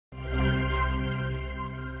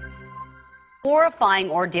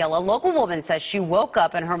Horrifying ordeal. A local woman says she woke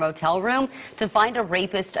up in her motel room to find a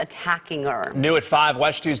rapist attacking her. New at 5,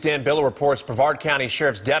 WESH 2's Dan Biller reports Brevard County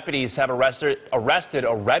Sheriff's deputies have arrested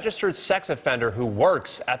a registered sex offender who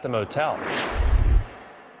works at the motel.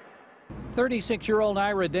 36-year-old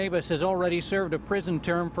Ira Davis has already served a prison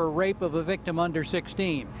term for rape of a victim under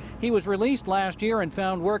 16. He was released last year and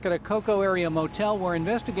found work at a Cocoa area motel where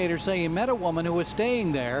investigators say he met a woman who was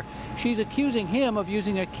staying there. She's accusing him of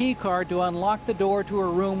using a key card to unlock the door to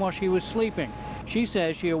her room while she was sleeping. She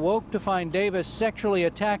says she awoke to find Davis sexually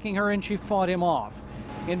attacking her and she fought him off.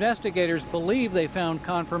 Investigators believe they found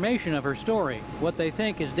confirmation of her story, what they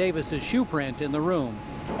think is Davis's shoe print in the room,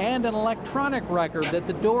 and an electronic record that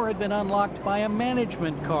the door had been unlocked by a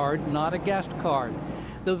management card, not a guest card.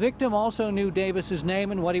 The victim also knew Davis's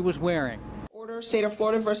name and what he was wearing. Order, State of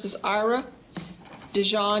Florida versus Ira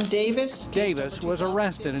Dejon Davis. Davis was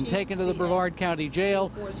arrested and taken to the Brevard County Jail,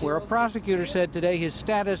 where a prosecutor said today his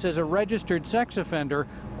status as a registered sex offender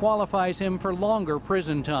qualifies him for longer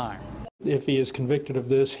prison time. If he is convicted of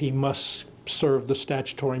this, he must serve the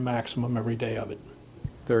statutory maximum every day of it.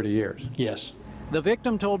 30 years. Yes. The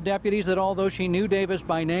victim told deputies that although she knew Davis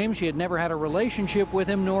by name, she had never had a relationship with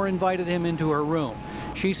him nor invited him into her room.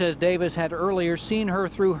 She says Davis had earlier seen her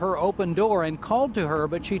through her open door and called to her,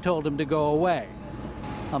 but she told him to go away.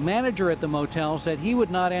 A manager at the motel said he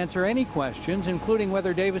would not answer any questions, including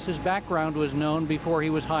whether Davis's background was known before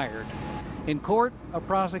he was hired. In court, a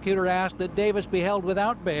prosecutor asked that Davis be held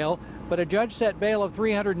without bail, but a judge set bail of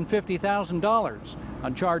 $350,000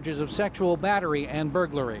 on charges of sexual battery and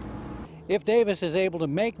burglary. If Davis is able to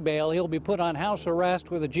make bail, he'll be put on house arrest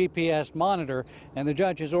with a GPS monitor, and the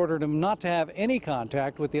judge has ordered him not to have any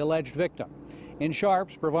contact with the alleged victim. In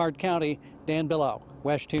Sharps, Brevard County, Dan Biller,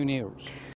 WESH 2 News.